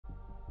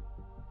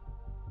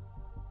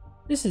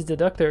This is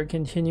Deductor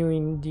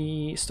continuing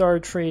the Star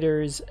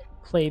Traders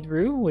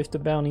playthrough with the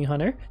Bounty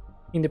Hunter.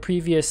 In the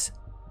previous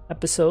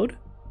episode,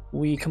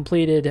 we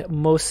completed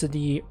most of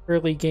the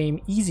early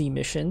game easy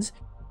missions,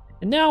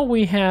 and now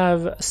we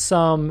have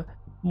some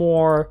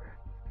more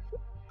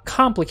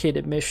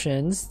complicated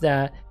missions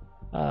that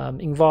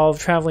involve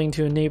traveling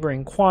to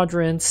neighboring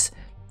quadrants,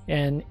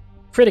 and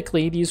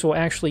critically, these will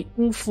actually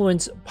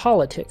influence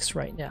politics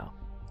right now.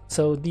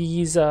 So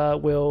these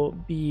will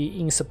be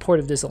in support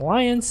of this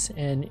alliance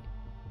and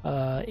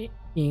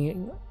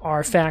in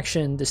our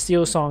faction, the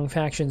Steel Song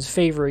faction's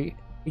favor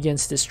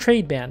against this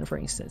trade ban, for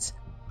instance.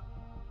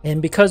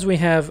 And because we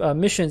have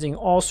missions in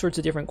all sorts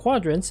of different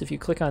quadrants, if you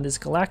click on this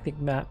galactic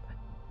map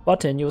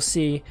button, you'll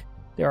see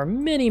there are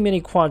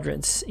many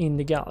quadrants in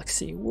the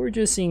galaxy. We're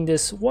just seeing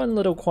this one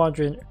little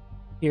quadrant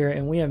here,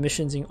 and we have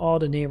missions in all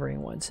the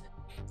neighboring ones.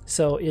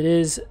 So it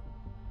is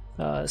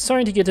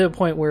starting to get to a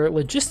point where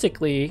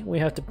logistically we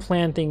have to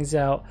plan things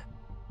out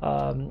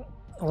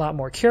a lot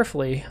more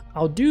carefully.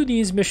 I'll do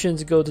these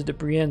missions go to the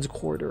Brienne's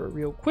corridor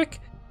real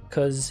quick,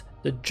 because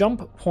the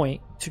jump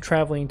point to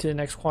traveling to the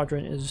next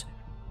quadrant is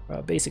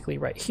basically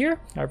right here.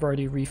 I've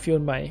already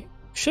refueled my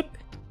ship,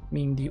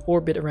 meaning the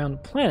orbit around the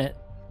planet.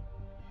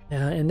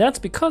 And that's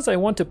because I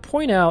want to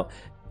point out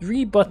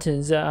 3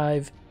 buttons that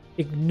I've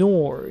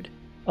ignored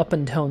up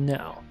until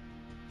now.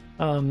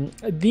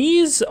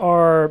 These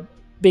are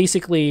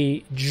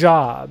basically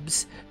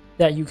jobs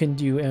that you can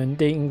do, and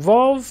they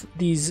involve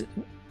these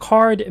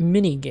card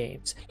mini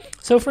games.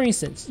 So for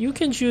instance, you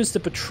can choose to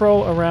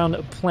patrol around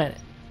a planet,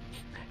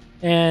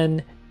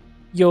 and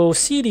you'll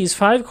see these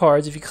 5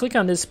 cards. If you click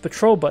on this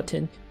patrol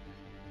button,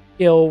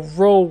 it'll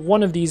roll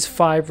one of these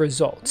 5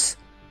 results.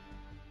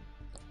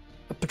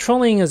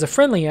 Patrolling is a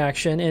friendly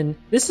action, and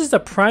this is the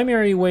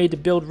primary way to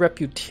build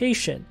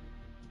reputation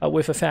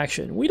with a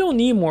faction. We don't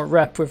need more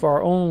rep with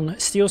our own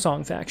Steel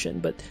Song faction,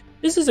 but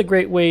this is a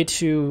great way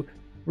to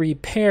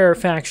repair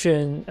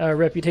faction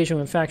reputation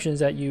with factions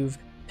that you've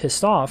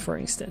pissed off, for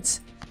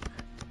instance.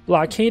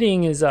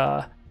 Blockading is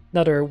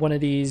another one of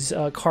these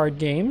card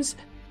games.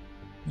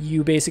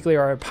 You basically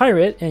are a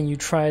pirate and you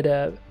try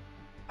to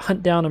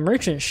hunt down a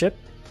merchant ship,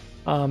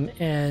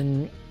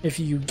 and if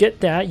you get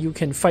that, you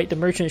can fight the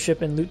merchant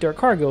ship and loot their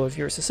cargo if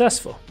you're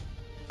successful.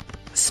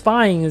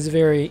 Spying is a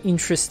very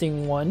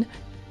interesting one.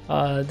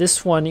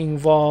 This one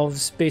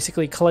involves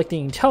basically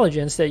collecting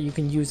intelligence that you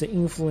can use to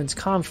influence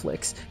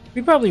conflicts.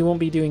 We probably won't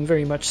be doing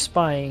very much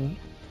spying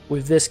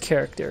with this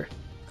character,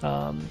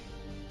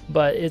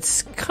 but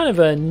it's kind of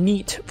a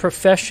neat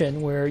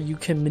profession where you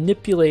can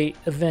manipulate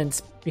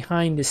events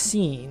behind the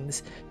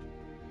scenes.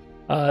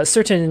 A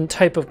certain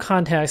type of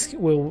contacts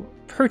will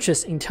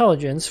purchase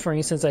intelligence. For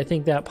instance, I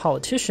think that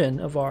politician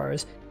of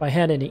ours, if I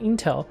had any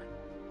intel,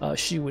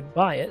 she would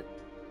buy it.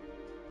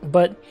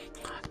 But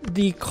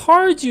the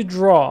cards you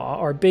draw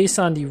are based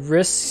on the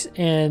risks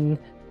and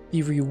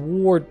the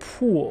reward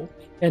pool.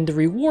 And the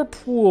reward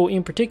pool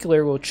in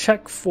particular will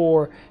check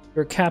for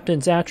your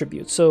captain's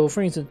attributes. So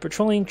for instance,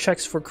 patrolling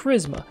checks for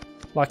charisma,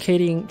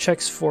 blockading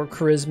checks for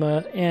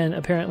charisma and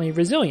apparently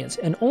resilience,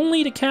 and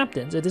only the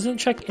captains. It doesn't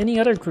check any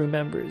other crew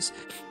members.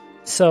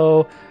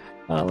 So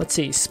let's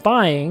see,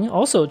 spying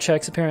also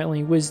checks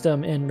apparently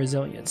wisdom and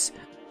resilience.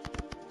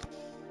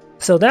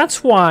 So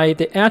that's why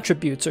the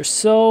attributes are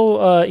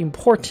so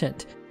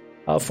important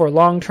for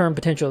long-term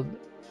potential.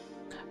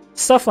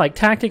 Stuff like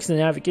tactics and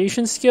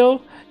navigation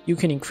skill you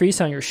can increase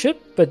on your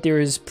ship, but there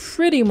is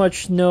pretty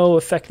much no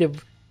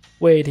effective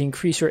way to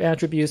increase your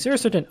attributes. There are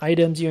certain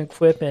items you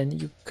equip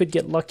and you could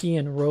get lucky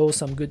and roll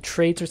some good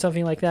traits or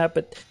something like that,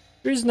 but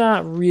there's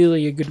not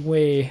really a good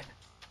way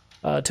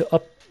to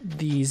up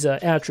these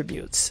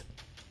attributes.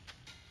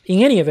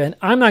 In any event,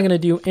 I'm not going to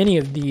do any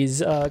of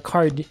these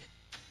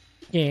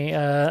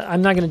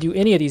I'm not going to do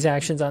any of these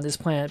actions on this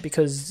planet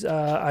because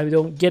I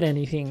don't get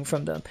anything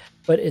from them.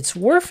 But it's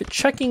worth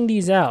checking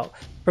these out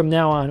from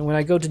now on when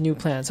I go to new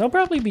planets. I'll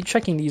probably be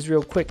checking these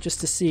real quick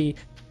just to see.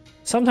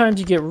 Sometimes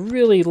you get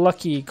really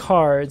lucky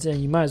cards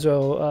and you might as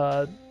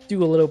well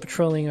do a little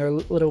patrolling or a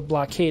little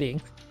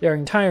blockading. Their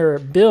entire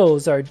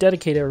builds are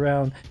dedicated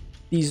around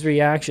these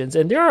reactions.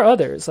 And there are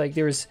others. Like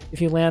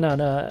if you land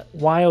on a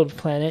wild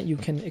planet, you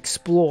can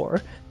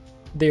explore.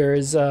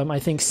 There's, I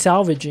think,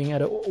 salvaging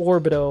at an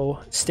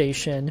orbital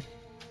station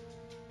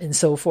and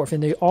so forth.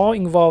 And they all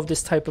involve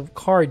this type of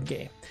card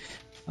game.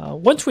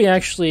 Once we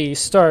actually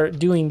start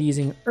doing these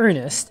in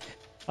earnest,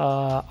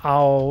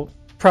 I'll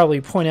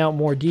probably point out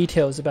more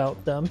details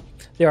about them.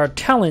 There are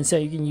talents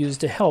that you can use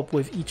to help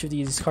with each of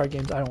these card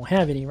games. I don't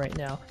have any right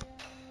now.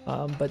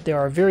 But there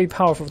are very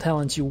powerful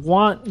talents. You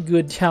want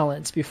good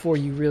talents before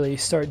you really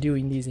start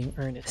doing these in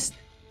earnest.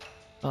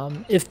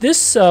 If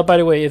this, by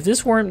the way, if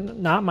this weren't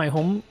not my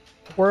home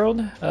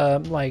world,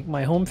 like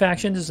my home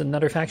faction, this is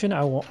another faction,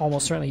 I will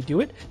almost certainly do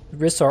it. The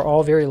risks are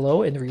all very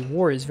low and the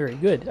reward is very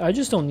good. I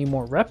just don't need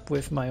more rep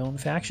with my own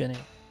faction.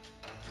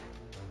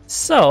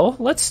 So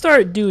let's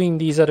start doing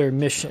these other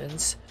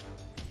missions.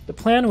 The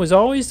plan was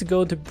always to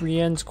go to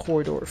Brienne's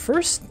corridor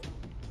first.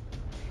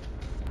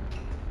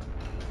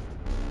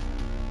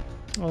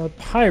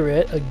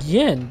 Pirate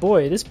again.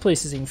 Boy, this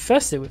place is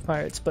infested with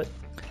pirates, but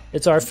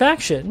it's our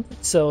faction,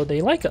 so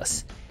they like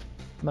us.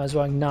 Might as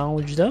well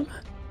acknowledge them.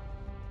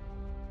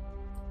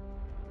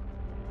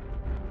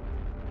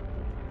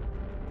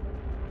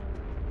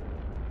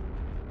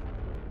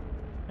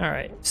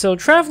 Alright, so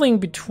traveling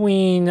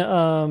between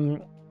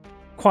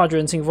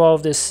quadrants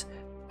involve this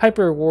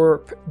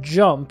hyperwarp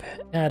jump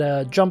at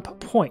a jump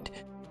point.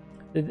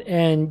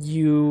 And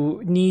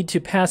you need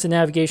to pass a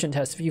navigation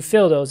test. If you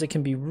fail those, it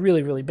can be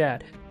really, really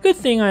bad. Good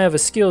thing I have a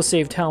skill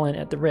save talent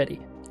at the ready.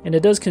 And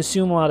it does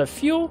consume a lot of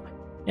fuel,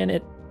 and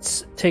it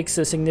takes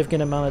a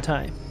significant amount of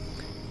time.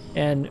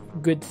 And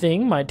good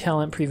thing my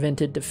talent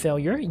prevented the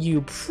failure.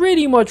 You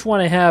pretty much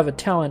want to have a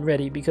talent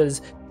ready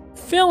because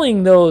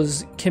failing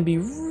those can be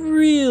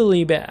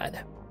really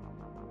bad.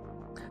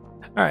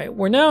 Alright,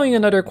 we're now in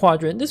another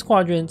quadrant. This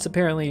quadrant's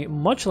apparently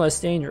much less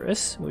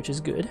dangerous, which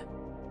is good.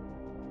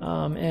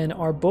 And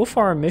are both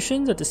our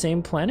missions at the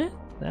same planet?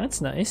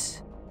 That's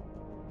nice.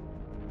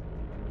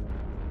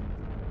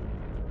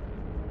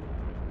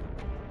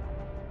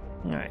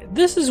 Alright,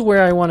 this is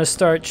where I want to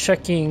start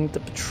checking the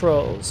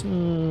patrols.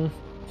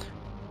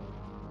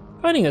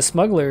 Fighting a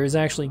smuggler is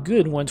actually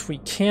good once we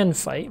can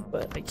fight,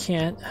 but I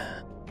can't.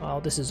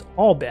 Well, this is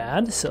all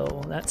bad, so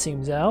that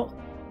seems out.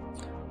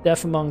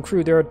 Death among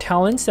crew. There are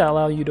talents that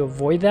allow you to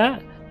avoid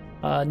that.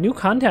 New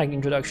contact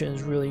introduction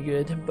is really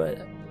good,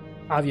 but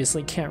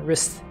obviously can't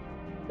risk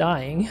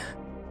dying.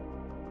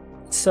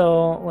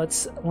 So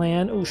let's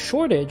land. Oh,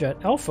 shortage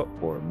at Alpha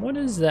Orb. What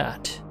is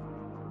that?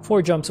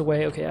 4 jumps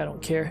away. Okay, I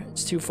don't care.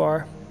 It's too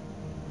far.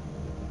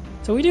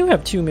 So we do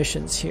have 2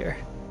 missions here.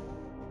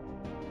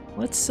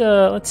 Let's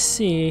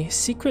see.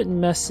 Secret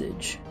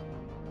message.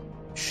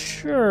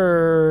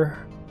 Sure.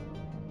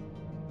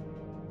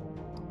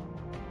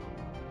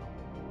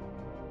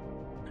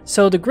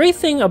 So the great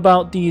thing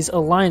about these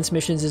alliance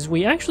missions is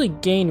we actually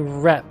gain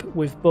rep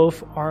with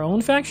both our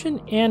own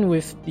faction and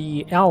with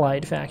the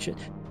allied faction.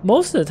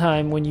 Most of the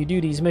time when you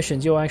do these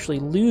missions, you'll actually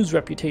lose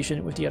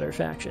reputation with the other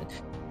faction.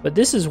 But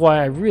this is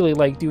why I really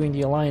like doing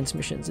the alliance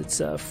missions.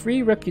 It's a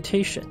free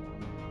reputation.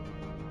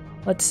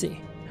 Let's see.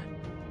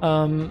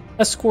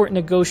 Escort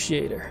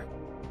negotiator.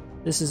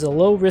 This is a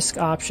low risk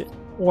option.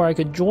 Or I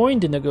could join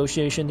the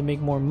negotiation to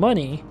make more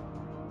money.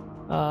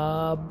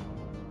 But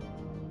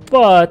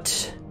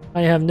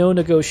I have no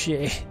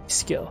negotiating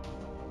skill.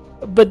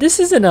 But this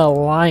is an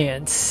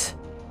alliance.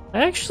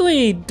 I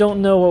actually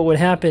don't know what would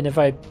happen if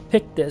I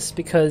picked this,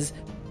 because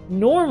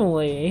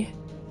normally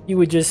you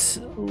would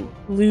just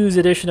lose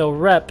additional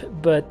rep,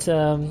 but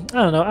I don't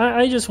know.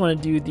 I just want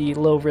to do the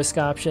low risk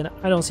option.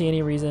 I don't see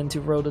any reason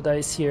to roll the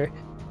dice here.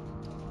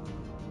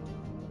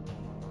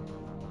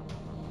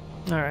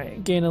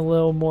 Alright, gain a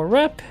little more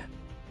rep.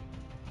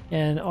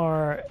 And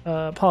our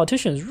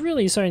politician is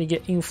really starting to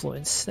get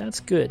influence. That's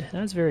good.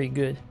 That's very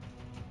good.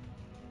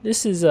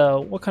 This is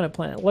what kind of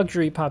planet?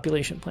 Luxury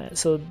population planet.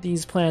 So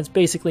these planets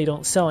basically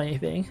don't sell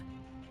anything.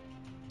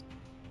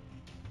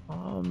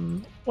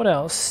 What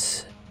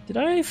else? Did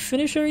I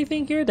finish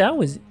everything here? That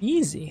was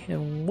easy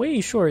and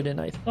way shorter than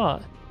I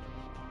thought.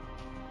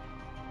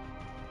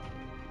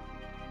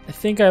 I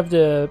think I have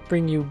to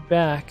bring you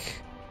back.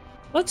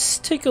 Let's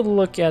take a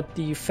look at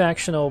the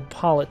factional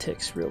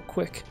politics real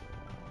quick.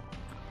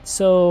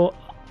 So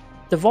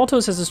the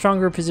Voltos has a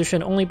stronger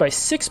position only by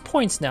 6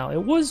 points now.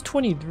 It was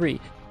 23.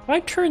 If I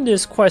turn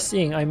this quest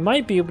in, I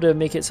might be able to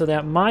make it so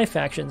that my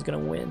faction is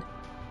going to win.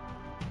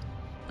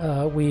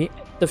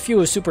 The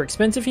fuel is super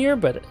expensive here,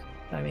 but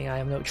I mean, I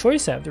have no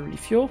choice. I have to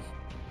refuel.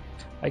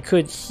 I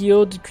could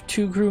heal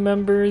 2 crew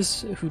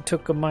members who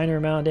took a minor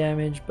amount of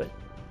damage, but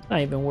not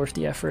even worth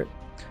the effort.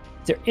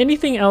 Is there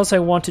anything else I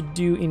want to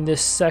do in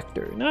this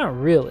sector? Not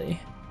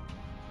really.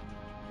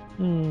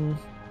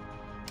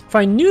 If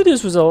I knew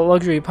this was a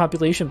luxury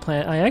population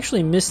planet, I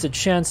actually missed a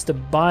chance to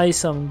buy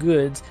some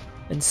goods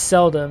and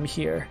sell them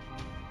here.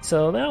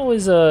 So that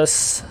was a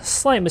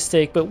slight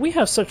mistake, but we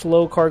have such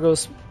low cargo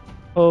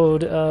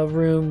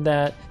room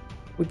that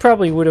we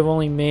probably would have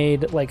only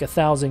made like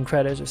 1,000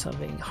 credits or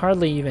something.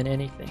 Hardly even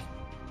anything.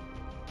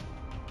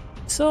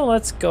 So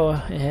let's go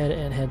ahead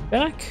and head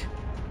back.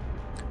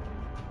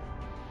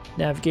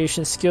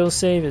 Navigation skill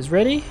save is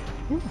ready.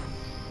 Ooh.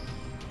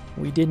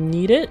 We didn't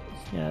need it,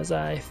 as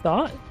I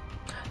thought.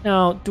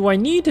 Now, do I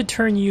need to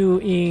turn you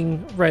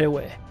in right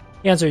away?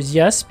 The answer is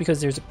yes, because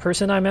there's a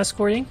person I'm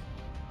escorting.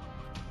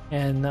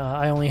 And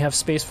I only have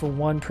space for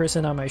 1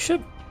 person on my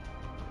ship.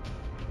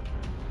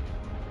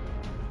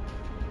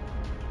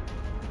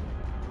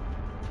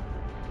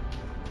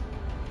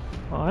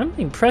 Well, I'm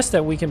impressed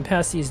that we can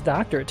pass these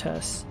doctor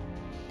tests.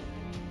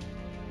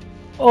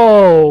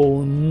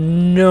 Oh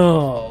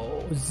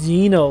no!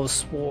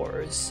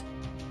 Xenospores.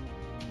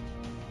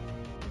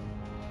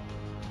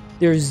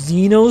 There's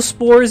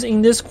xenospores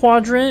in this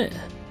quadrant?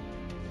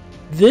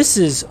 This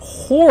is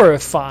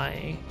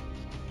horrifying.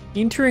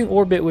 Entering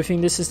orbit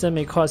within this system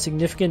may cause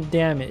significant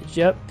damage.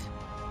 Yep.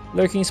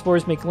 Lurking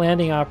spores make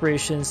landing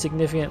operations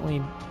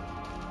significantly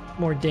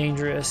more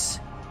dangerous.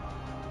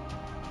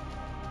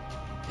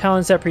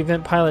 Talents that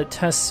prevent pilot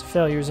test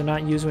failures are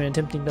not used when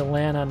attempting to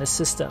land on the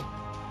system.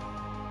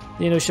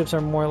 Xenoships are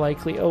more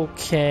likely.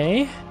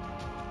 Okay.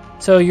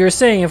 So you're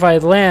saying if I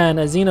land,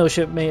 a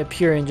Xenoship may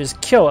appear and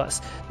just kill us.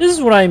 This is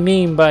what I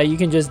mean by you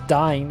can just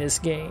die in this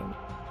game.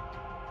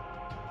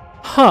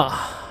 Huh.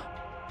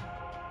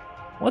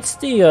 What's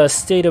the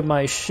state of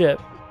my ship?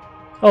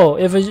 Oh,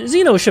 if a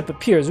Xenoship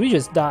appears, we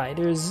just die.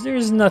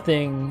 There's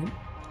nothing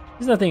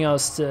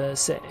else to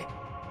say.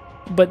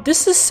 But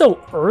this is so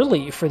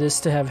early for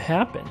this to have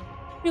happened.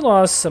 We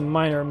lost some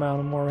minor amount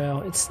of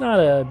morale. It's not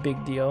a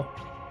big deal.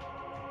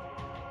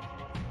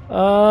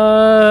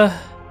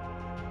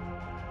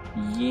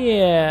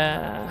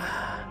 Yeah.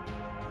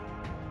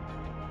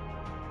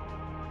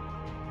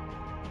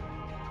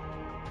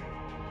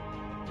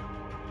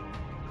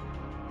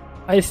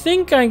 I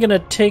think I'm gonna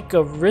take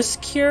a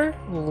risk here,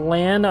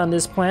 land on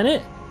this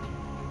planet.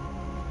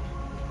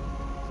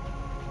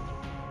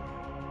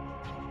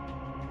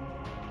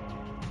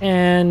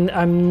 And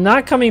I'm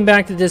not coming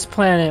back to this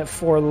planet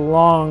for a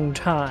long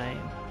time.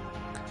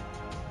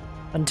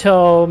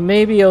 Until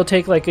maybe it'll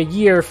take like a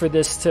year for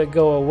this to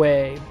go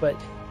away. But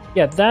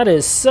yeah, that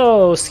is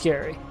so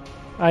scary.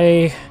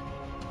 I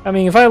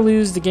mean, if I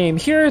lose the game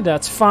here,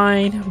 that's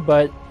fine,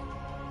 but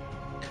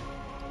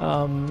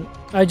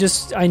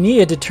I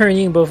needed to turn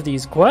in both of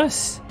these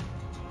quests.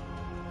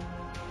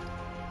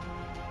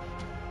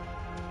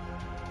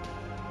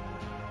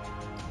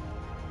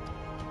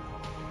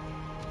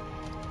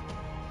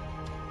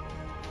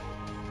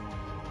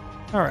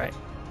 Alright.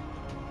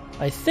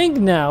 I think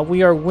now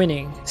we are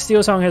winning.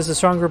 Steel Song has a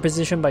stronger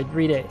position by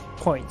 3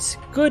 points.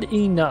 Good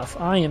enough.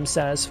 I am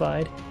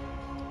satisfied.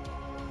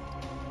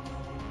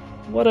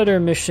 What other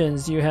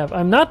missions do you have?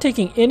 I'm not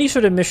taking any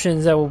sort of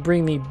missions that will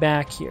bring me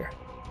back here.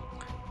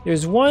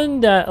 There's one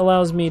that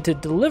allows me to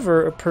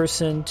deliver a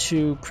person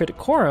to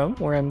Criticorum,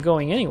 where I'm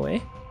going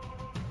anyway.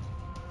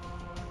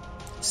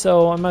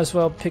 So I might as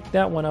well pick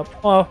that one up.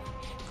 Oh,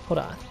 hold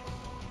on.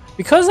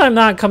 Because I'm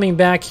not coming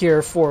back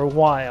here for a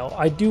while,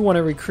 I do want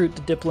to recruit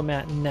the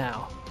diplomat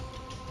now.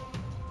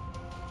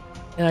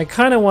 And I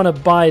kind of want to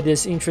buy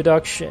this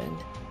introduction.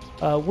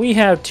 We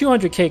have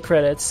 200k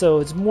credits, so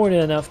it's more than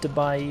enough to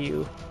buy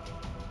you.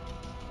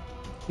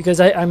 Because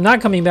I'm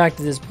not coming back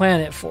to this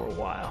planet for a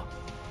while.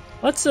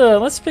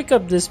 Let's pick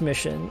up this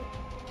mission.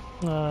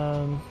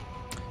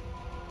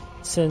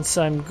 Since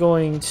I'm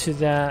going to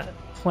that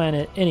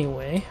planet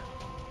anyway.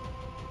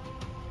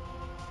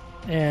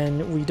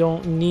 And we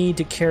don't need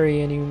to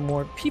carry any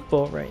more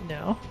people right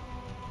now.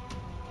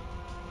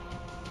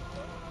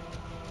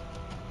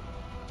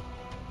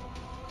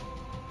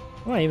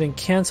 I might even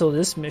cancel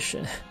this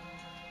mission.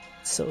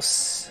 So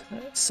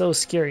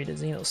scary to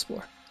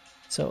Xenospore.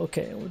 So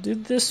okay, we'll do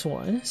this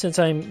one since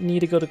I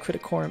need to go to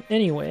Criticorum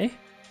anyway.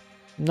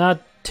 I'm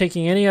not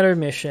taking any other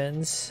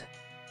missions.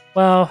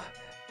 Well,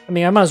 I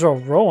mean, I might as well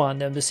roll on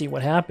them to see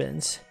what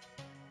happens.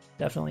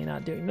 Definitely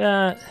not doing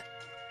that.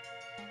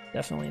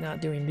 Definitely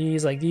not doing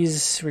these. Like,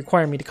 these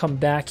require me to come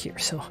back here,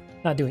 so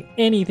not doing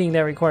anything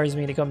that requires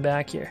me to come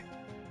back here.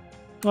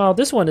 Well,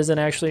 this one doesn't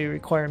actually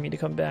require me to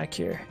come back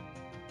here.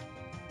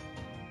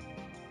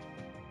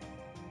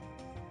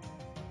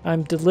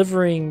 I'm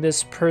delivering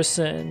this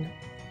person.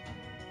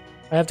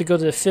 I have to go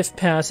to the 5th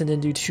pass and then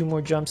do 2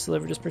 more jumps to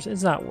deliver this person.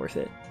 It's not worth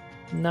it.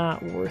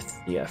 Not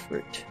worth the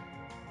effort.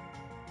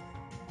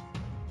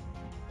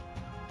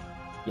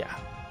 Yeah.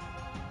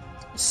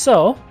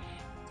 So,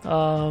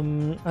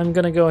 I'm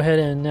gonna go ahead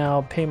and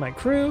now pay my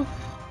crew.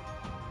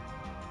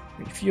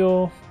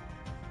 Refuel.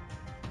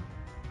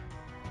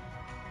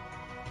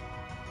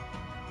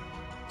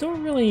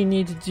 Don't really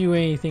need to do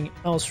anything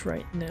else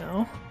right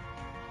now.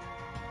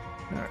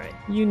 Alright,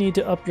 you need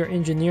to up your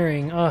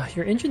engineering.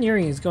 Your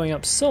engineering is going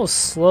up so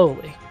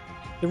slowly.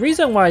 The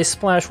reason why I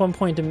splash 1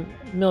 point to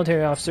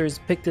military officers,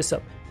 pick this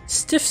up.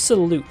 Stiff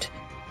salute.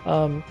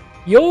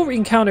 You'll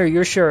encounter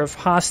your share of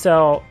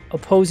hostile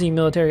opposing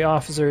military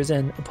officers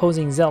and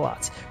opposing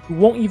zealots who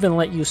won't even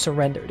let you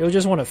surrender. They'll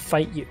just want to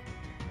fight you.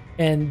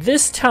 And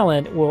this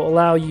talent will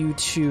allow you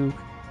to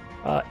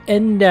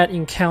end that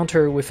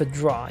encounter with a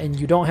draw, and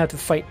you don't have to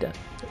fight them.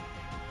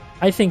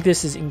 I think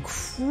this is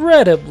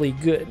incredibly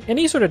good.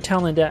 Any sort of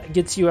talent that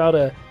gets you out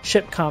of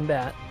ship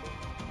combat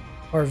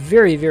are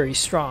very, very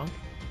strong.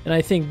 And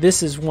I think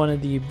this is one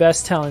of the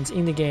best talents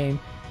in the game.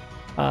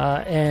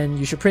 And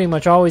you should pretty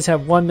much always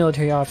have 1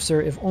 military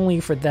officer, if only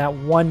for that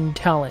one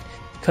talent.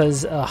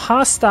 Because a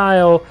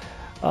hostile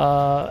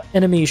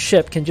enemy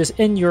ship can just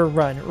end your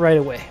run right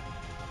away.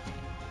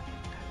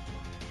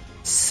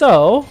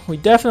 So, we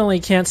definitely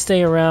can't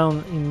stay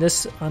around on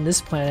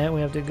this planet.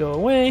 We have to go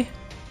away.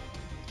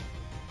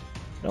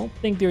 I don't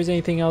think there's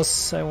anything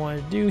else I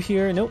want to do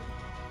here. Nope.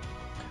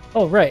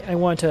 Oh, right. I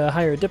want to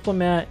hire a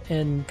diplomat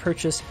and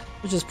just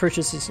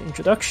purchase this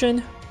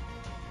introduction.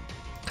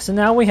 So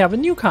now we have a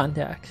new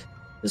contact.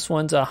 This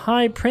one's a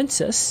high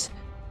princess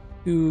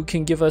who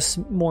can give us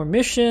more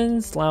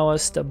missions, allow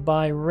us to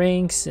buy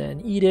ranks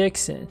and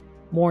edicts and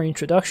more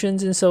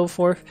introductions and so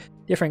forth.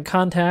 Different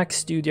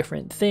contacts do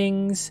different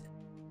things.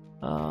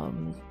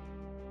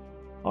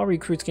 All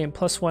recruits gain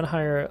 +1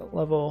 higher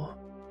level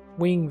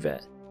wing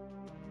vet.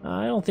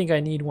 I don't think I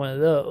need one of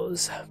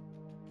those.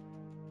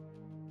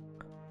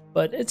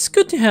 But it's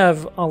good to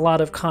have a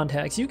lot of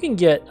contacts. You can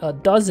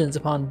get dozens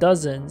upon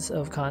dozens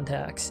of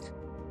contacts.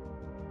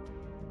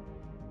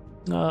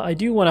 I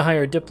do want to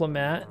hire a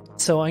diplomat,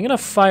 so I'm going to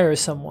fire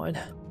someone.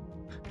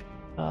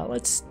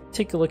 Let's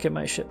take a look at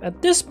my ship.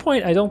 At this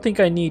point, I don't think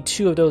I need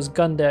 2 of those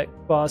gun deck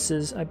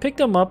bosses. I picked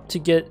them up to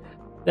get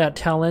that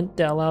talent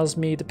that allows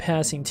me to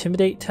pass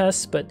Intimidate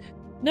tests, but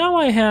now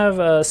I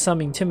have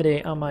some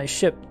Intimidate on my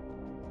ship.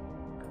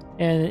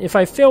 And if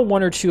I fail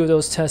 1 or 2 of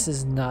those tests,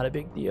 is not a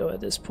big deal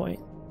at this point.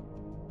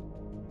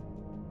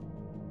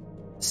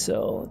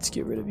 So let's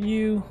get rid of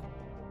you.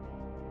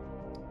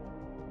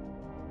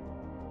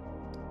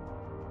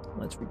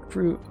 Let's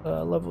recruit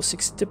a level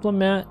 6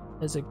 diplomat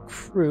as a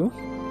crew.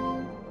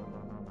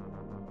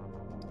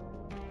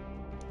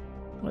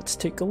 Let's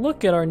take a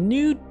look at our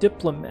new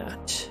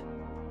diplomat.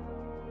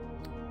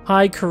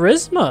 High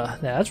charisma.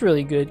 That's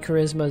really good.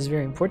 Charisma is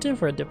very important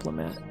for a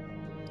diplomat.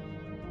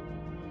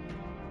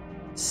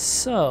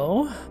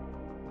 So,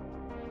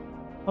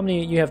 how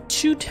many? You have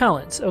 2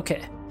 talents.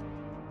 Okay.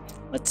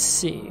 Let's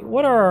see.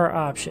 What are our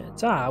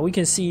options? We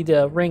can see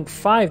the rank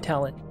 5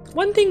 talent.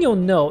 One thing you'll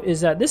note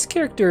is that this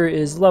character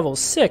is level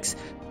 6,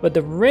 but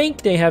the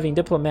rank they have in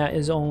diplomat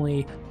is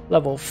only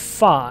level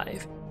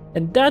 5.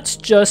 And that's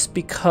just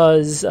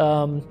because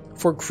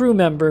for crew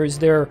members,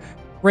 their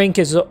rank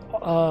is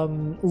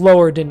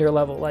lower than their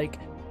level. Like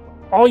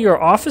all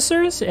your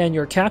officers and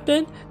your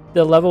captain,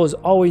 the level is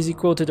always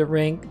equal to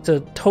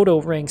the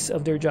total ranks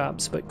of their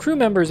jobs. But crew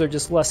members are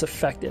just less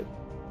effective,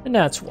 and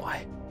that's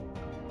why.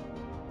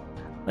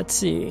 Let's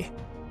see.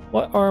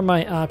 What are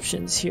my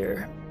options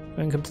here?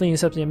 When completing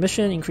accepting a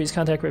mission, increase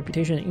contact,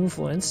 reputation, and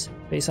influence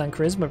based on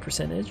charisma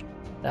percentage.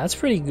 That's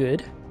pretty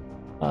good.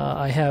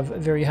 I have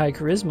very high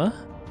charisma.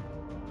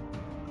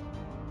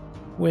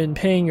 When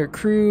paying your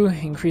crew,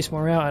 increase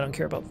morale. I don't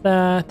care about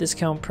that.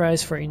 Discount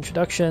price for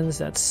introductions.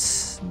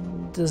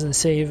 Doesn't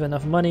save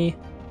enough money.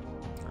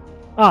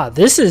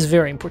 This is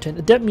very important.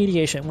 Adept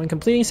mediation. When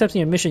completing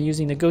accepting a mission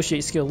using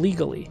negotiate skill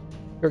legally,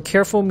 your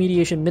careful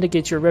mediation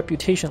mitigates your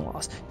reputation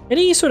loss.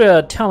 Any sort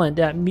of talent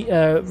that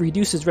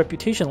reduces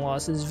reputation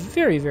loss is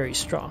very, very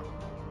strong.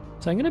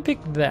 So I'm going to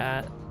pick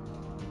that.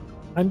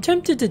 I'm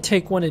tempted to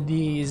take one of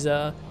these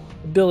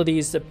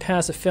abilities to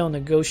pass a fail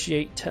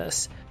negotiate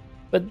test,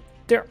 but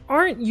there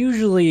aren't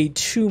usually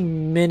too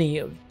many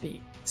of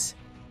these.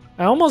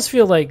 I almost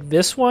feel like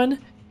this one,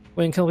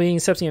 when completing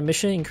accepting a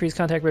mission, increase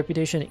contact,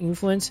 reputation, and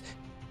influence,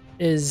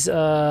 is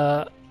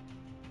like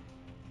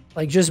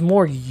just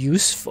more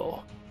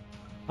useful.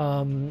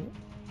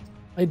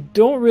 I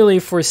don't really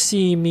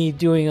foresee me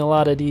doing a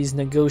lot of these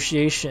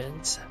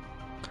negotiations,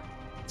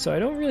 so I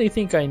don't really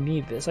think I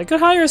need this. I could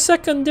hire a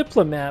second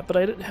diplomat, but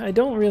I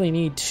don't really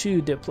need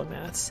 2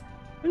 diplomats.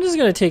 I'm just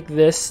going to take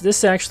this.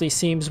 This actually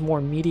seems more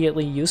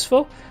immediately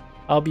useful.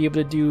 I'll be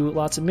able to do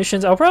lots of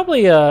missions. I'll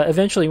probably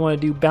eventually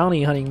want to do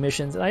bounty hunting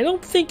missions, and I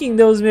don't think in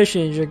those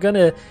missions you're going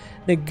to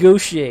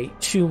negotiate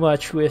too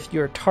much with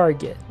your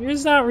target.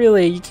 There's not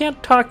really, you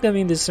can't talk them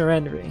into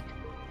surrendering.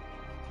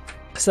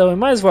 So we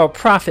might as well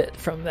profit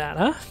from that,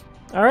 huh?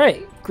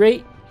 Alright,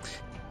 great.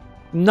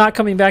 Not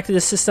coming back to the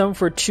system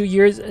for 2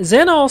 years.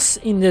 Xenos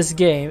in this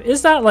game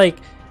is not like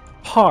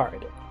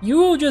hard. You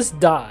will just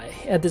die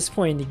at this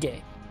point in the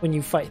game when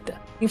you fight them.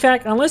 In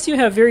fact, unless you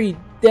have very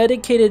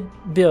dedicated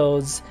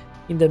builds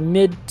in the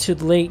mid to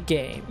late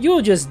game, you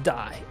will just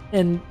die.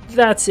 And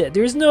that's it.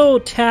 There's no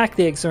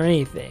tactics or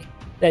anything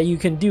that you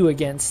can do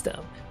against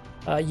them.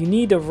 You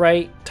need the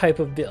right type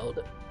of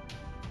build.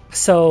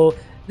 So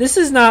this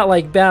is not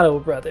like Battle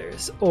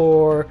Brothers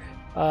or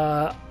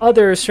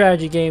other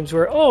strategy games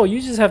where, oh,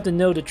 you just have to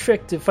know the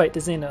trick to fight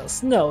the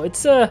Xenos. No,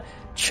 it's a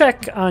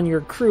check on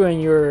your crew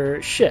and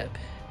your ship.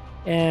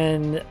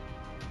 And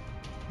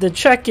the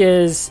check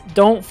is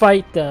don't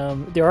fight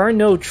them. There are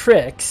no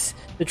tricks.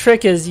 The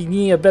trick is you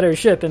need a better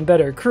ship and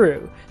better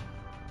crew.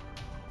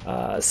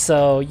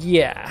 So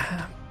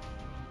yeah,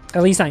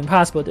 at least on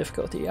impossible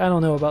difficulty. I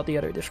don't know about the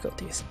other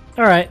difficulties.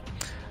 All right.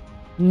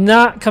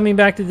 Not coming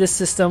back to this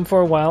system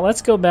for a while.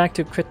 Let's go back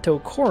to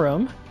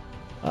Cryptocorum,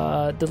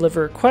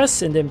 deliver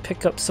quests, and then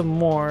pick up some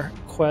more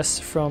quests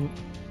from...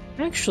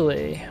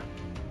 Actually,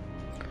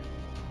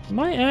 I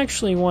might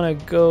actually want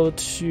to go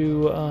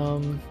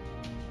to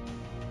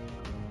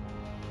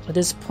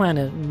this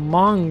planet,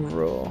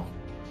 Mongrel,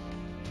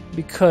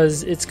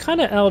 because it's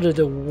kind of out of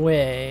the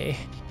way.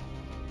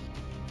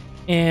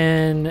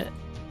 And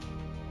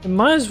I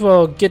might as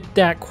well get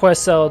that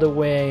quest out of the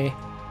way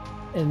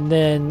and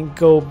then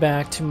go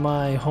back to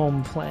my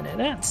home planet.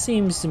 That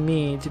seems to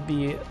me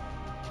to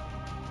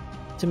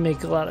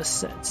make a lot of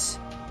sense.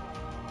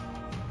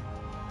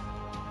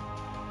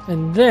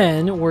 And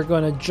then we're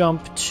going to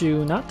jump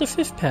to not the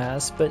 5th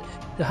pass, but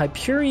the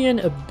Hyperion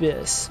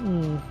Abyss.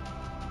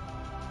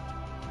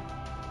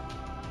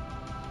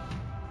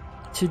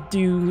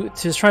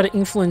 To try to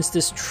influence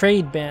this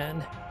trade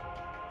ban.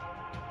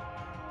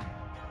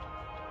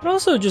 I'd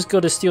also just go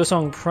to Steel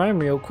Song Prime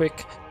real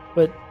quick,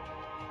 but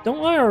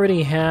don't I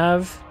already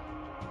have...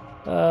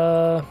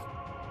 I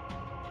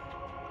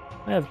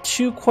have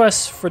 2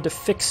 quests for the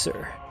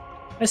Fixer.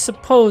 I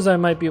suppose I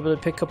might be able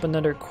to pick up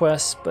another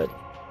quest, but...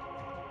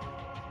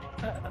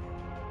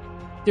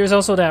 there's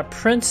also that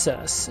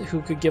princess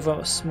who could give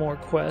us more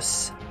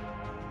quests.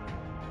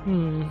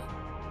 I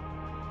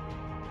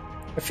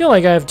feel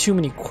like I have too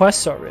many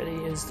quests already,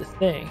 is the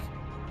thing.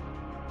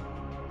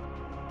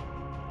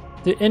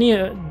 Do any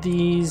of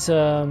these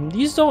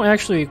don't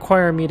actually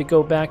require me to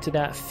go back to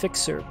that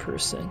Fixer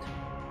person.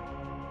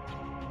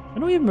 I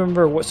don't even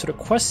remember what sort of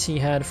quests he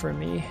had for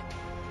me.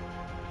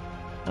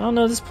 I don't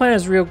know, this planet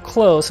is real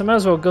close. I might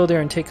as well go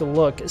there and take a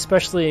look,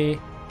 especially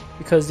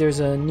because there's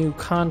a new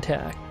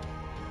contact.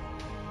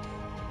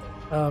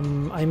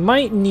 I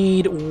might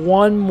need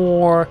one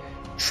more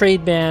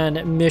trade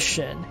ban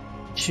mission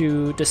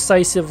to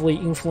decisively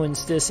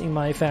influence this in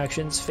my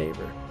faction's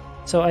favor.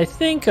 So I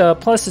think,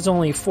 plus it's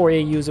only 4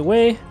 AUs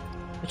away.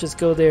 Let's just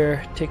go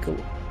there, take a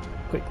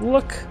quick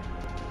look.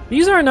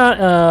 These are not,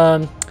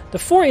 the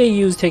 4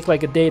 AUs take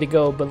like a day to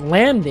go, but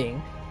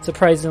landing,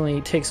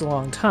 surprisingly, takes a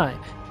long time.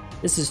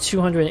 This is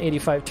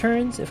 285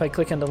 turns. If I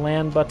click on the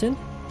land button,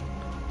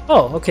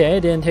 oh, okay,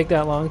 it didn't take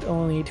that long,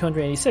 only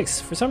 286.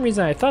 For some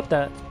reason I thought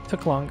that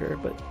took longer,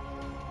 but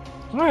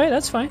alright,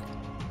 that's fine.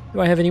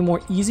 Do I have any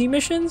more easy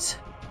missions?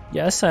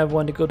 Yes, I have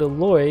one to go to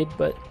Lloyd,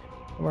 but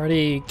I'm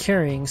already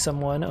carrying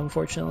someone,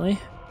 unfortunately.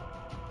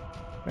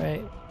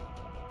 Right.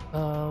 I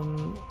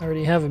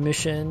already have a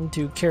mission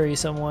to carry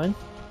someone.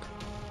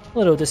 A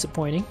little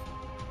disappointing.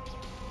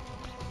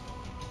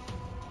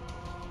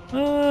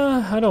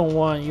 I don't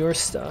want your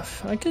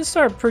stuff. I can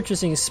start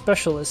purchasing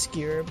specialist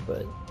gear,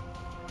 but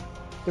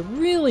the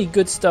really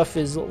good stuff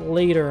is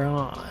later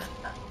on.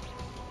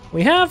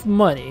 We have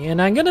money,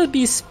 and I'm gonna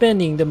be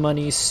spending the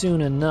money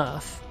soon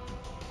enough.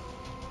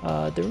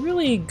 The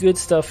really good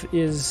stuff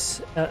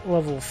is at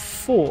level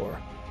 4.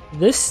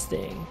 This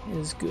thing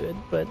is good,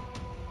 but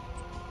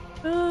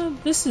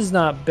this is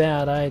not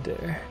bad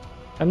either.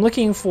 I'm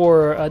looking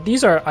for,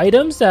 these are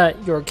items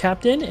that your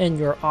captain and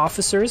your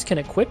officers can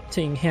equip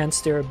to enhance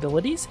their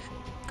abilities.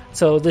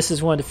 So this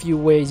is one of the few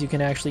ways you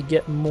can actually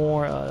get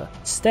more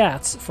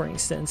stats, for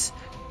instance,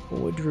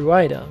 through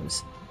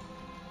items.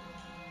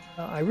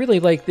 I really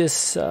like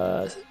this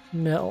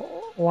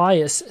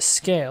Melias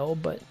scale,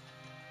 but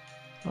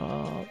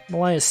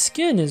Melias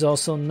skin is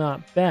also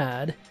not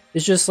bad.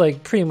 It's just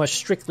like pretty much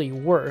strictly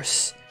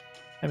worse.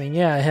 I mean,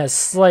 yeah, it has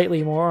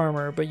slightly more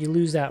armor, but you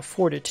lose that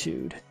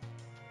fortitude.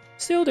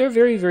 Still, they're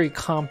very, very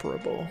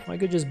comparable. I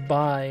could just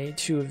buy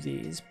 2 of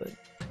these, but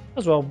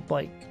as well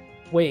like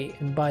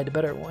wait and buy the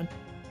better one.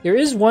 There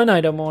is one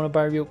item I want to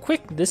buy real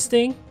quick. This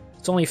thing,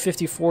 it's only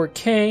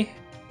 54k,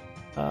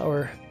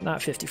 or not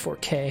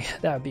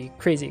 54k. That would be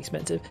crazy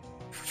expensive.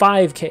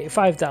 5k,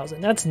 5,000.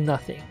 That's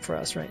nothing for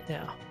us right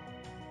now.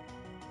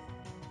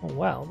 Oh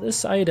wow,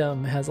 this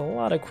item has a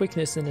lot of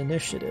quickness and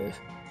initiative.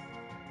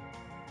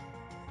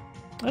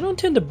 I don't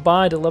tend to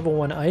buy the level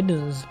 1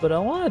 items, but a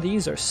lot of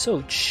these are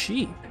so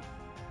cheap.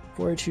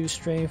 Fortitude,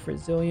 strength,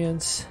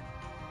 resilience.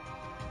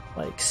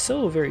 Like,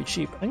 so very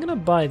cheap. I'm gonna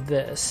buy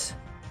this.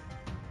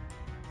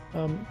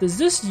 Does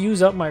this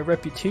use up my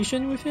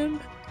reputation with him?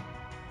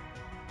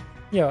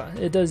 Yeah,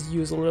 it does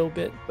use a little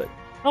bit, but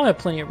I'll have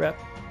plenty of rep.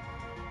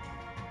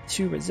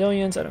 2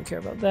 resilience, I don't care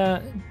about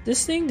that.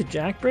 This thing, the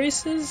jack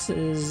braces,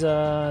 is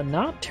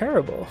not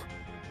terrible.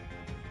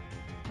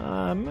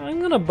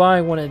 I'm gonna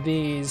buy one of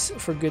these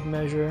for good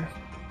measure.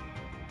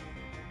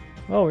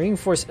 Oh,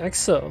 reinforced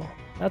exo.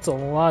 That's a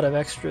lot of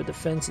extra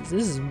defenses.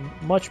 This is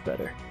much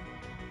better.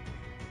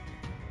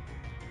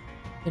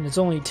 And it's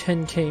only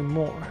 10k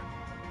more.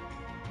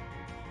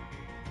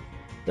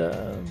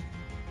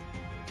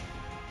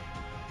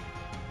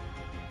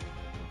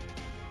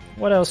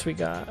 What else we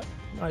got?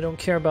 I don't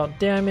care about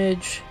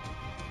damage.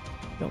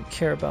 Don't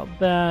care about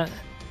that.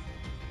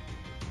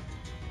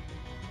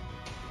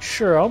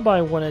 Sure, I'll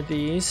buy one of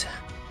these.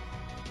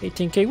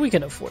 18k, we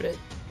can afford it.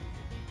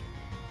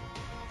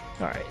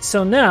 Alright,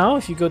 so now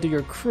if you go to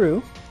your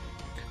crew,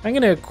 I'm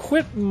going to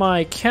equip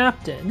my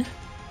captain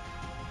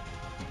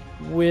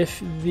with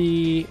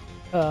the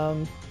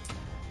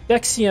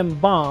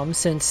Vexium bomb,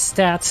 since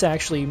stats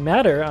actually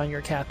matter on your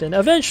captain.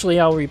 Eventually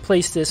I'll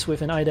replace this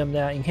with an item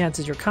that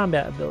enhances your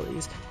combat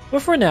abilities.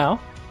 But for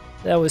now,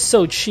 that was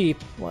so cheap,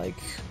 like,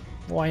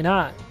 why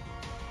not?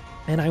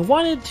 And I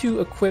wanted to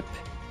equip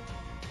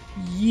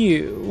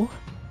you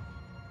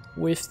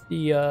with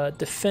the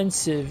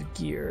defensive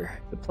gear,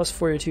 the plus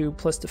fortitude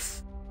plus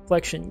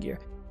deflection gear.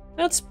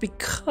 That's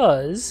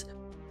because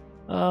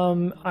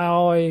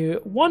I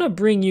want to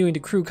bring you into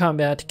crew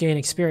combat to gain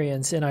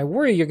experience, and I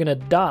worry you're going to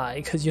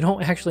die because you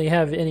don't actually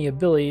have any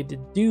ability to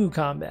do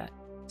combat.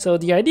 So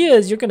the idea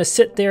is you're going to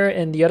sit there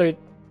and the other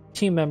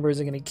team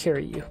members are going to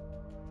carry you.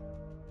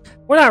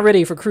 We're not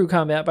ready for crew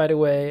combat, by the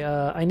way.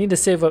 I need to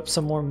save up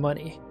some more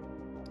money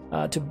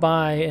to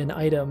buy an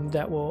item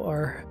that will,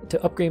 or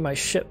to upgrade my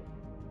ship.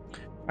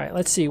 Alright,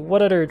 let's see.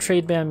 What other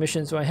trade ban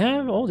missions do I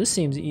have? Oh, this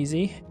seems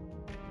easy.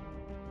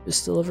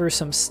 Just deliver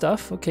some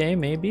stuff. Okay,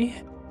 maybe.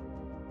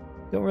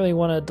 Don't really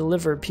want to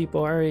deliver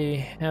people. I already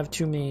have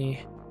too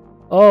many.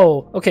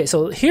 Oh, okay,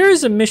 so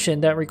here's a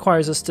mission that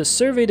requires us to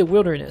survey the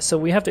wilderness. So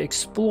we have to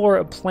explore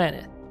a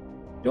planet.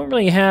 Don't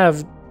really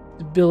have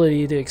the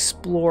ability to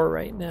explore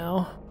right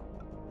now.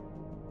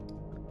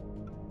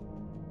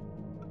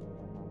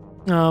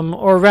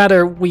 Or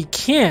rather, we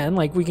can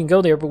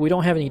go there, but we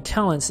don't have any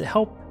talents to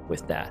help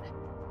with that.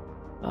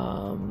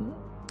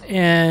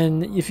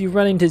 And if you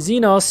run into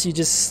Xenos, you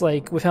just,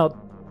 like,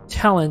 without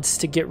talents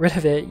to get rid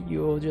of it,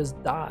 you'll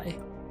just die.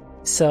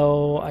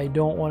 So I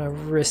don't want to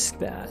risk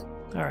that.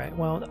 Alright,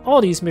 well, all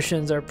these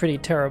missions are pretty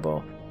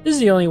terrible. This is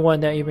the only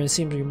one that even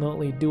seems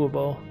remotely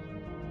doable.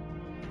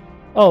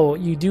 Oh,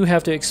 you do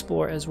have to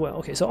explore as well.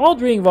 Okay, so all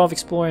three involve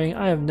exploring.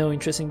 I have no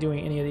interest in doing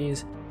any of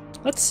these.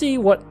 Let's see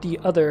what the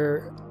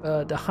other,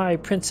 the High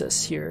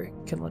Princess here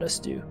can let us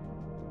do.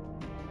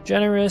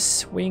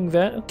 Generous wing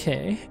vet.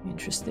 Okay,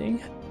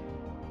 interesting.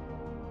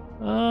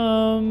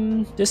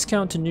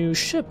 Discount to new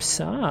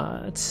ships.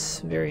 Ah, that's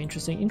very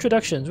interesting.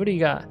 Introductions. What do you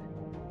got?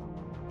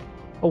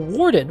 A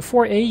warden,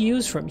 4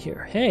 AUs from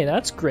here. Hey,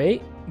 that's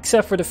great.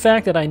 Except for the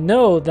fact that I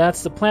know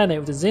that's the planet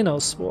with the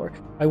Xenospore.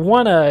 I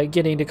want to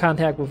get into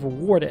contact with a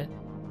warden.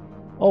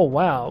 Oh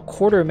wow,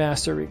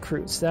 quartermaster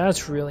recruits.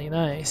 That's really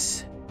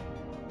nice.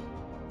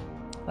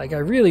 Like, I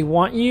really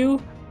want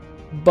you,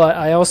 but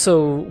I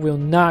also will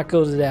not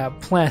go to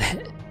that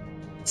planet.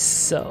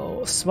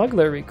 So,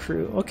 smuggler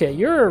recruit. Okay,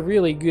 you're a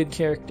really good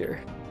character.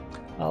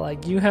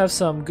 Like, you have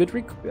some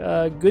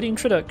good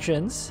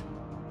introductions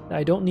that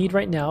I don't need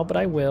right now, but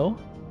I will.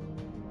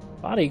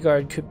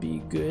 Bodyguard could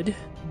be good,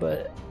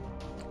 but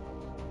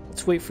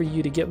let's wait for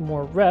you to get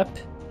more rep.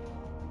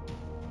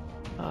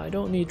 I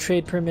don't need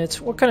trade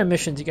permits. What kind of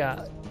missions you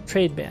got?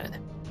 Trade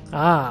ban.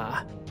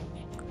 Ah,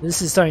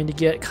 this is starting to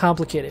get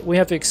complicated. We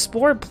have to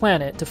explore a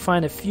planet to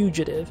find a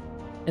fugitive,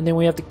 and then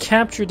we have to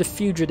capture the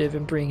fugitive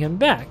and bring him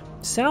back.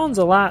 Sounds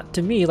a lot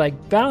to me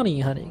like bounty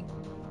hunting.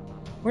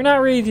 We're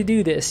not ready to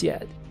do this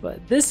yet,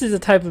 but this is the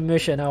type of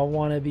mission I'll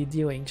want to be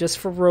doing just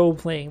for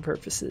role-playing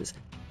purposes.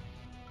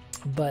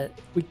 But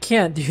we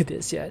can't do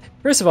this yet.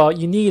 First of all,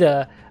 you need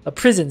a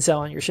prison cell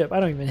on your ship. I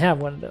don't even have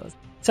one of those.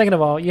 Second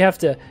of all, you have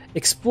to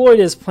explore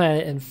this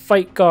planet and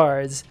fight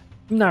guards.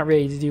 I'm not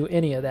ready to do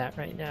any of that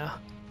right now.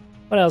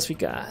 What else we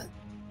got?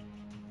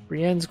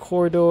 Brienne's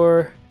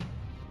Corridor.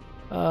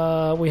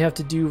 We have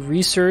to do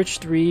research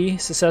 3,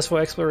 successful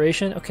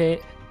exploration.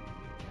 Okay,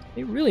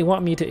 they really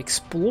want me to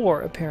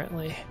explore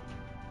apparently.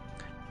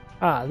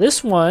 Ah,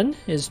 this one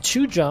is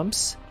 2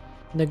 jumps.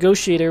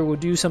 Negotiator will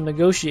do some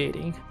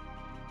negotiating.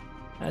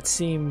 That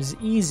seems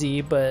easy,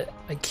 but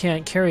I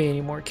can't carry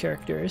any more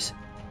characters.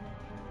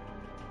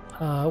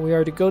 We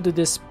are to go to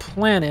this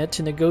planet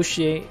to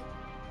negotiate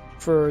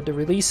for the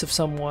release of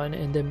someone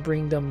and then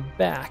bring them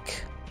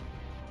back.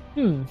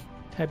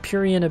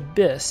 Hyperion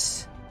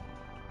Abyss.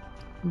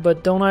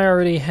 But don't I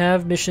already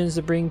have missions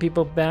to bring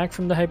people back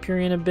from the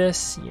Hyperion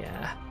Abyss?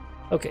 Yeah.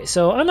 Okay,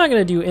 so I'm not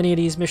going to do any of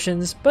these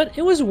missions, but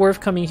it was worth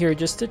coming here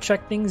just to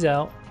check things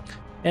out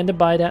and to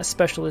buy that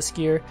specialist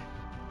gear.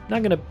 I'm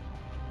not going to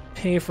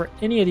pay for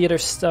any of the other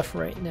stuff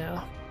right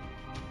now.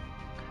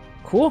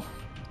 Cool.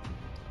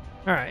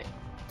 Alright,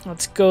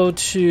 let's go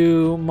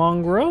to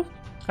Mongro.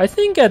 I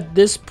think at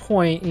this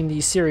point in the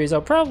series,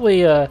 I'll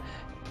probably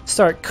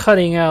start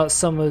cutting out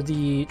some of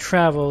the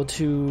travel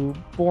to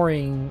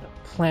boring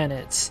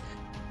planets.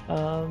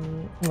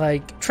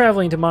 Like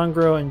traveling to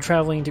Mongro and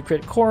traveling to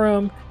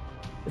Critcorum.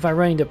 If I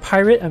run into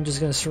Pirate, I'm just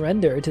going to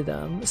surrender to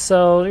them.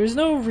 So there's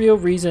no real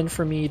reason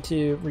for me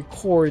to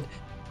record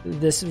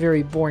this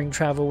very boring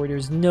travel where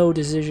there's no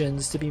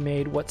decisions to be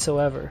made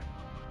whatsoever.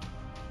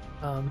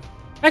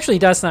 Actually,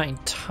 that's not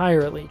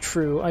entirely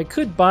true. I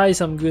could buy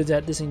some goods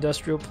at this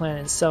industrial plant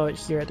and sell it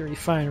here at the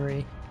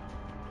refinery,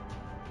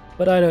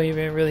 but I don't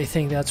even really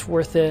think that's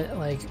worth it.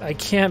 Like, I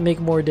can't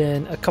make more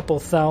than a couple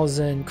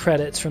thousand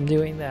credits from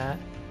doing that,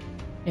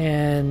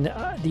 and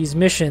these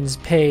missions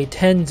pay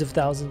tens of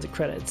thousands of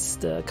credits.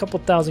 The couple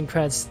thousand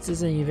credits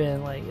isn't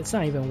even, like, it's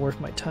not even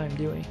worth my time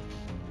doing.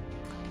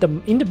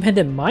 The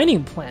independent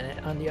mining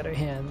planet, on the other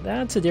hand,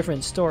 that's a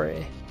different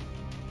story.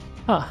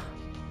 Huh.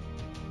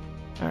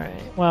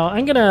 Alright, well,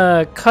 I'm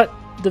gonna cut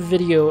the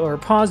video, or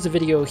pause the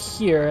video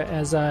here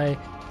as I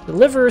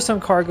deliver some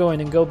cargo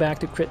and then go back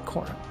to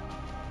Critcorum.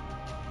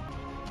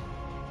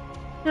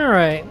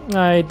 Alright,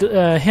 I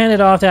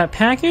handed off that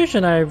package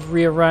and I've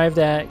re-arrived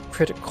at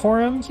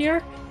Critcorum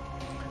here.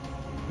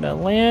 I'm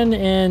gonna land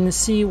and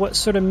see what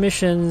sort of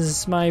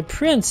missions my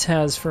prince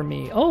has for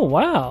me. Oh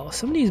wow,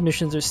 some of these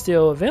missions are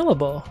still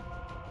available.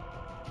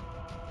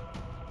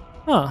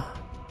 Huh.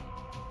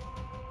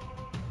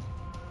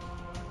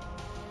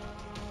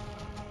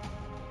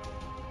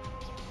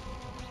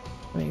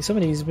 I mean, some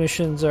of these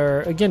missions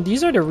are, again,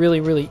 these are the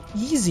really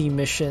easy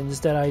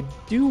missions that I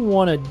do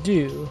want to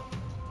do.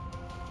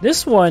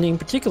 This one in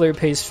particular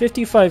pays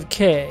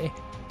 55k,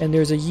 and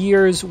there's a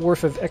year's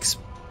worth of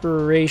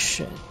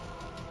expiration.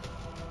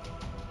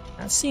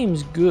 That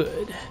seems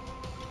good.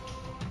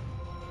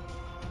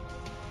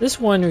 This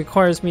one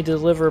requires me to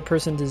deliver a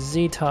person to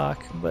Zetok,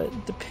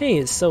 but the pay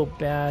is so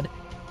bad.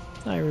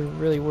 It's not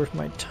really worth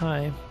my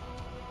time.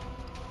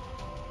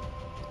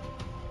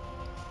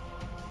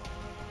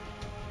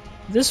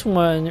 This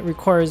one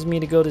requires me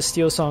to go to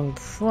Steelsong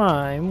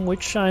Prime,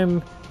 which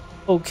I'm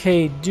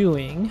okay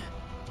doing.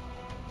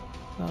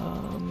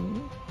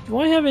 Do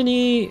I have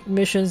any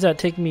missions that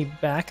take me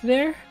back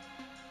there?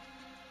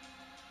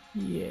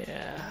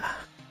 Yeah.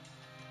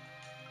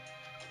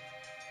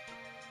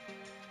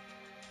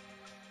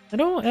 I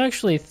don't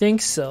actually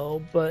think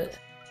so, but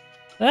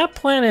that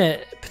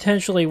planet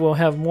potentially will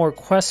have more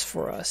quests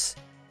for us.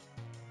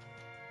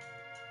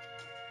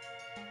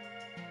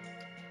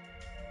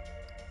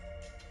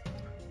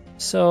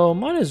 So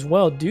might as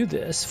well do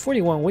this.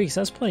 41 weeks,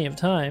 that's plenty of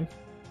time.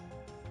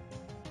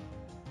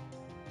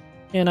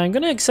 And I'm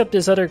going to accept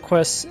this other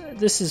quest.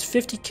 This is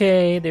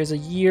 50k, there's a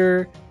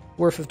year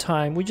worth of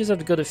time. We just have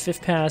to go to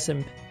 5th Pass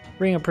and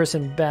bring a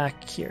person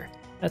back here.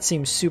 That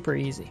seems super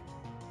easy.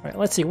 Alright,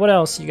 let's see, what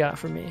else you got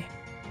for me?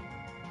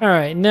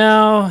 Alright,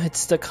 now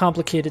it's the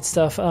complicated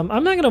stuff. I'm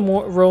not going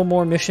to roll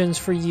more missions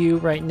for you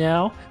right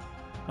now.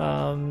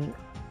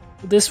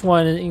 This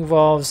one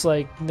involves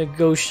like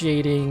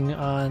negotiating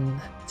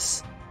on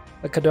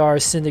a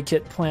Kadar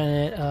Syndicate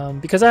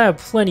planet because I have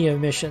plenty of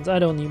missions. I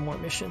don't need more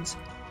missions.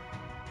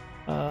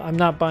 I'm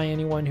not buying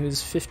anyone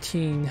who's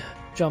 15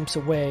 jumps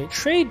away.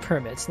 Trade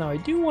permits. Now I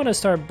do want to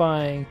start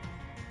buying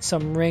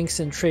some ranks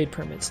and trade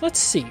permits. Let's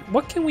see,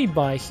 what can we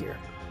buy here?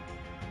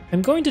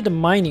 I'm going to the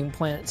mining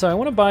planet, so I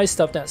want to buy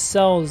stuff that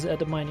sells at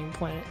the mining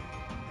planet.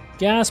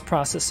 Gas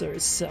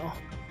processors sell.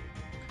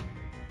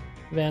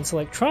 Advanced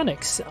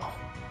electronics sell.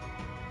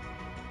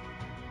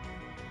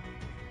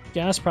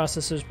 Gas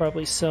processors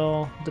probably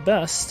sell the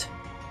best.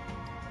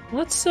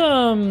 Let's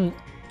I'm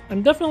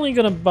definitely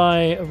gonna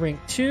buy a rank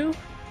 2.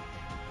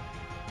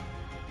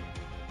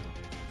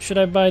 Should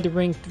I buy the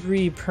rank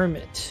 3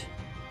 permit?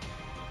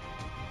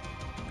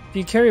 If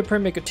you carry a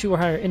permit of 2 or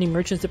higher, any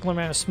merchants,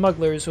 diplomats, or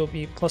smugglers will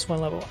be +1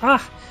 level.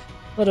 Ah!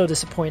 A little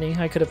disappointing.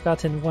 I could have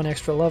gotten 1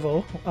 extra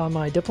level on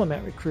my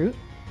diplomat recruit.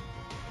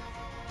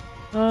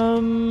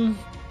 I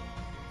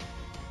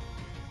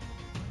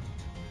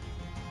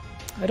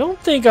don't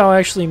think I'll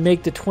actually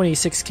make the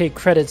 26k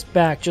credits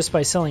back just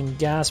by selling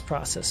gas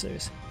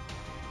processors.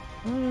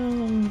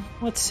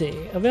 Let's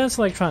see. Advanced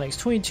electronics,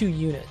 22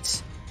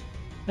 units.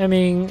 I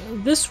mean,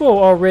 this will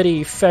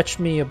already fetch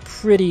me a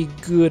pretty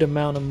good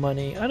amount of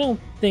money. I don't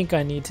think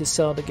I need to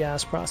sell the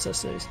gas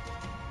processors.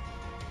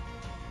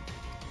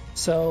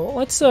 So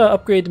let's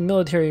upgrade the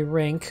military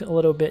rank a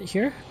little bit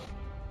here.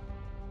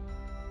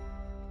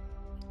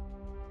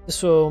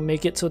 This will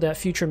make it so that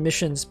future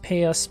missions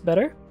pay us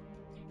better.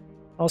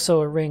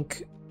 Also a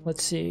rank,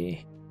 let's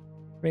see,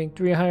 rank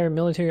 3 higher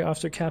military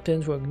officer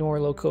captains will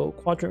ignore local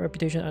quadrant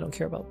reputation. I don't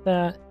care about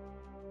that.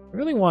 I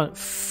really want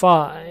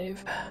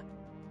 5.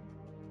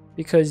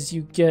 Because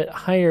you get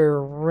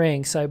higher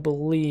ranks, I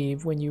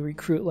believe, when you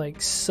recruit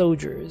like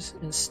soldiers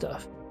and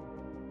stuff.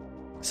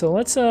 So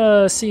let's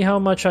see how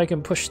much I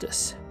can push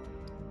this.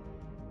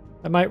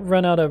 I might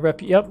run out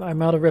of Yep,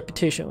 I'm out of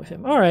reputation with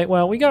him. Alright,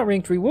 well, we got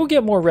rank 3. We'll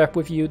get more rep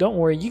with you. Don't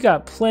worry, you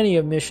got plenty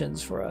of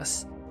missions for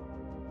us.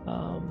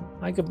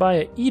 I could buy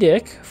an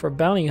edict for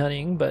bounty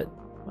hunting, but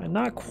I'm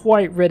not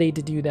quite ready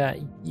to do that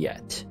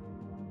yet.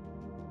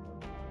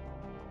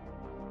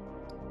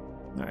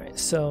 Alright,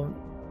 so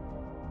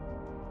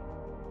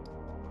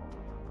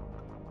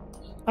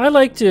I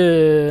like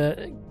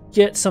to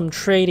get some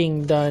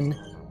trading done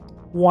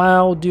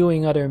while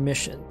doing other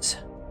missions.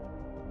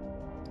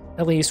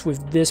 At least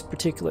with this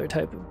particular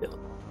type of build.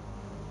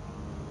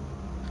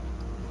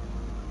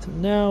 So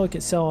now we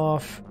can sell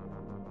off.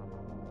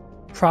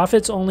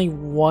 Profits only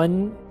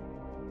 1.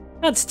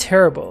 That's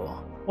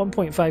terrible.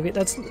 1.58.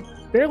 That's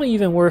barely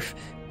even worth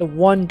the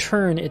 1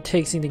 turn it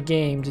takes in the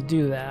game to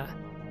do that.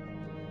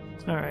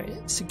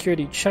 Alright,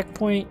 security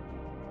checkpoint.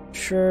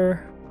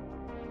 Sure.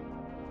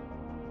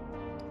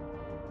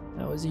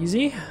 That was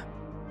easy.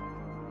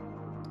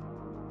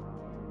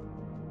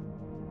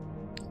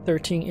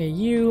 13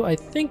 AU. I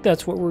think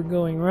that's what we're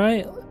going,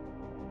 right?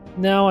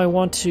 Now I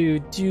want to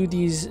do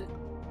these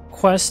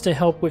quests to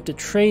help with the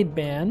trade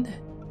ban.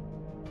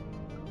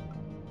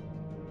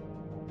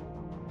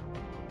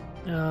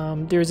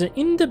 There's an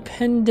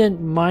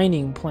independent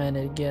mining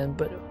planet again,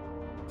 but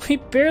we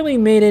barely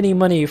made any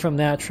money from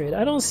that trade.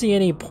 I don't see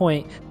any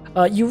point.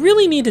 You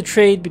really need to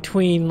trade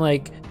between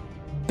like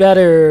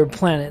better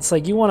planets.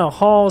 Like you want to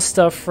haul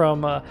stuff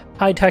from a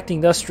high-tech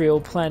industrial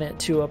planet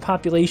to a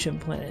population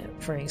planet,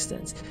 for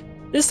instance.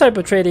 This type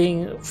of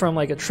trading from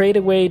like a trade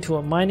away to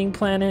a mining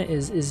planet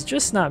is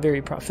just not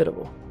very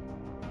profitable.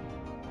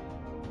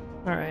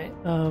 Alright,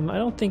 I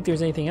don't think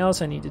there's anything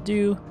else I need to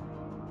do.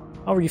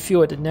 I'll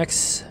refuel at the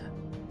next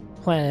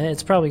planet.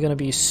 It's probably going to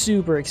be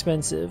super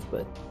expensive,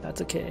 but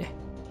that's okay.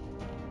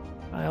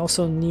 I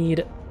also need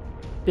a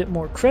bit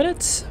more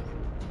credits.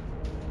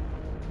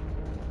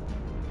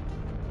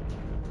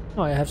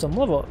 Oh, I have some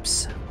level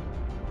ups.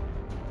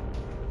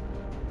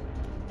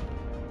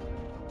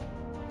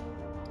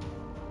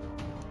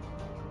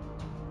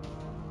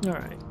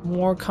 Alright,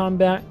 more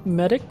combat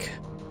medic.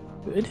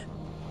 Good.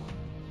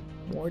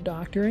 More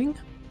doctoring.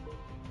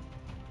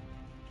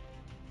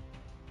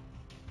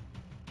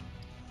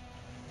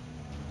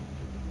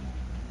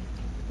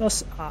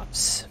 plus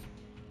ops.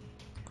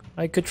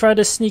 I could try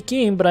to sneak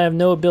in, but I have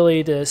no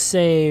ability to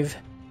save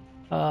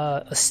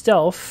a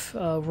stealth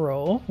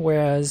roll,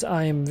 whereas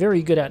I'm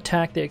very good at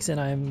tactics and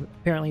I'm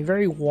apparently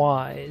very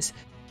wise.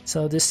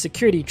 So this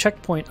security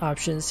checkpoint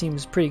option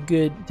seems pretty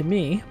good to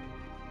me.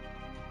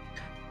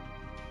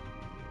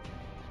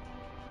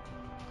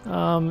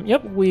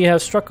 Yep, we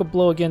have struck a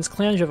blow against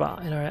Clan Java,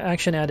 and our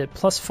action added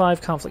 +5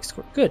 conflict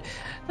score. Good.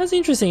 That's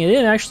interesting. It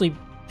didn't actually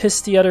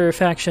piss the other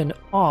faction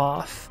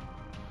off.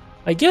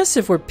 I guess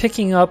if we're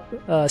picking up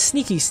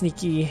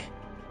sneaky,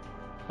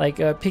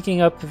 like picking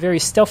up very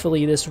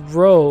stealthily this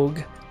rogue,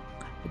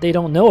 they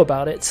don't know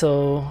about it,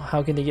 so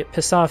how can they get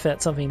pissed off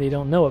at something they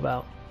don't know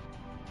about?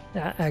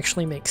 That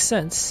actually makes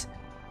sense.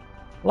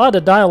 A lot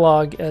of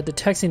dialogue, the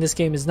text in this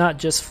game is not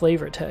just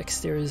flavor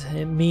text.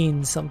 It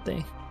means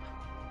something.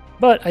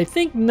 But I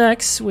think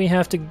next we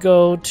have to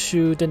go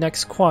to the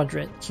next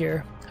quadrant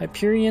here,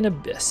 Hyperion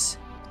Abyss,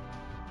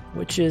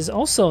 which is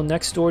also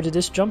next door to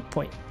this jump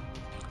point.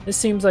 This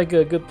seems like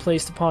a good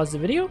place to pause the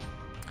video.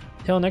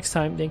 Till next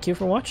time, thank you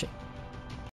for watching.